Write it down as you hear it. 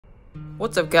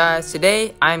What's up guys,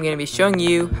 today I'm going to be showing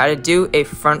you how to do a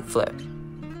front flip.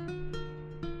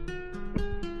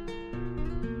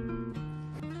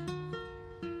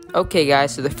 Okay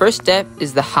guys, so the first step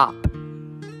is the hop.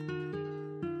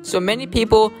 So many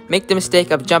people make the mistake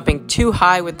of jumping too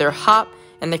high with their hop,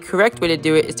 and the correct way to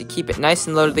do it is to keep it nice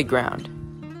and low to the ground.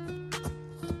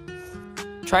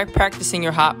 Try practicing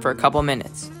your hop for a couple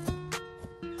minutes.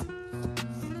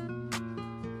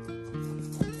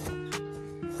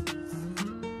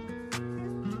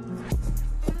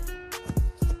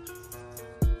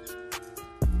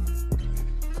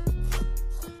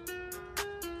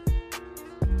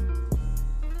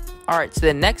 Alright, so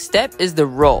the next step is the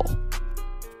roll.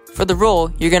 For the roll,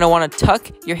 you're going to want to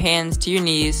tuck your hands to your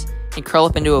knees and curl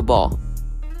up into a ball.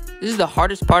 This is the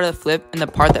hardest part of the flip and the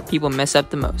part that people mess up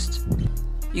the most.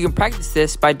 You can practice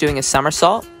this by doing a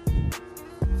somersault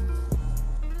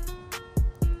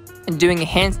and doing a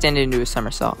handstand into a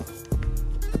somersault.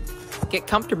 Get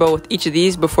comfortable with each of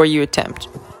these before you attempt.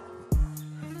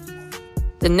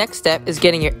 The next step is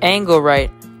getting your angle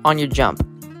right on your jump.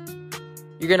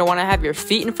 You're going to want to have your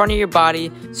feet in front of your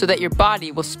body so that your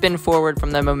body will spin forward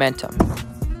from the momentum.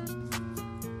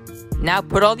 Now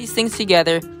put all these things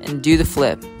together and do the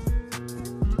flip.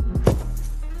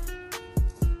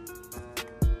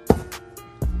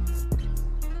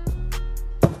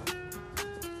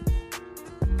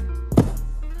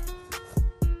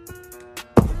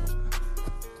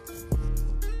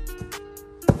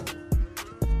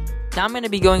 Now I'm going to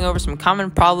be going over some common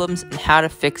problems and how to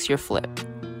fix your flip.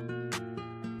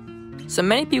 So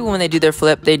many people, when they do their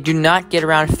flip, they do not get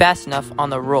around fast enough on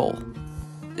the roll.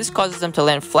 This causes them to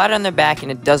land flat on their back and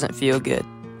it doesn't feel good.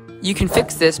 You can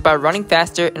fix this by running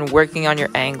faster and working on your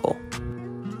angle.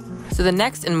 So the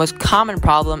next and most common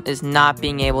problem is not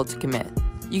being able to commit.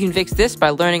 You can fix this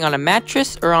by learning on a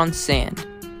mattress or on sand.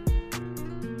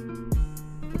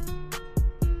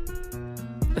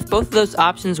 If both of those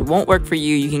options won't work for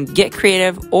you, you can get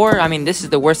creative, or this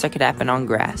is the worst that could happen, on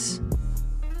grass.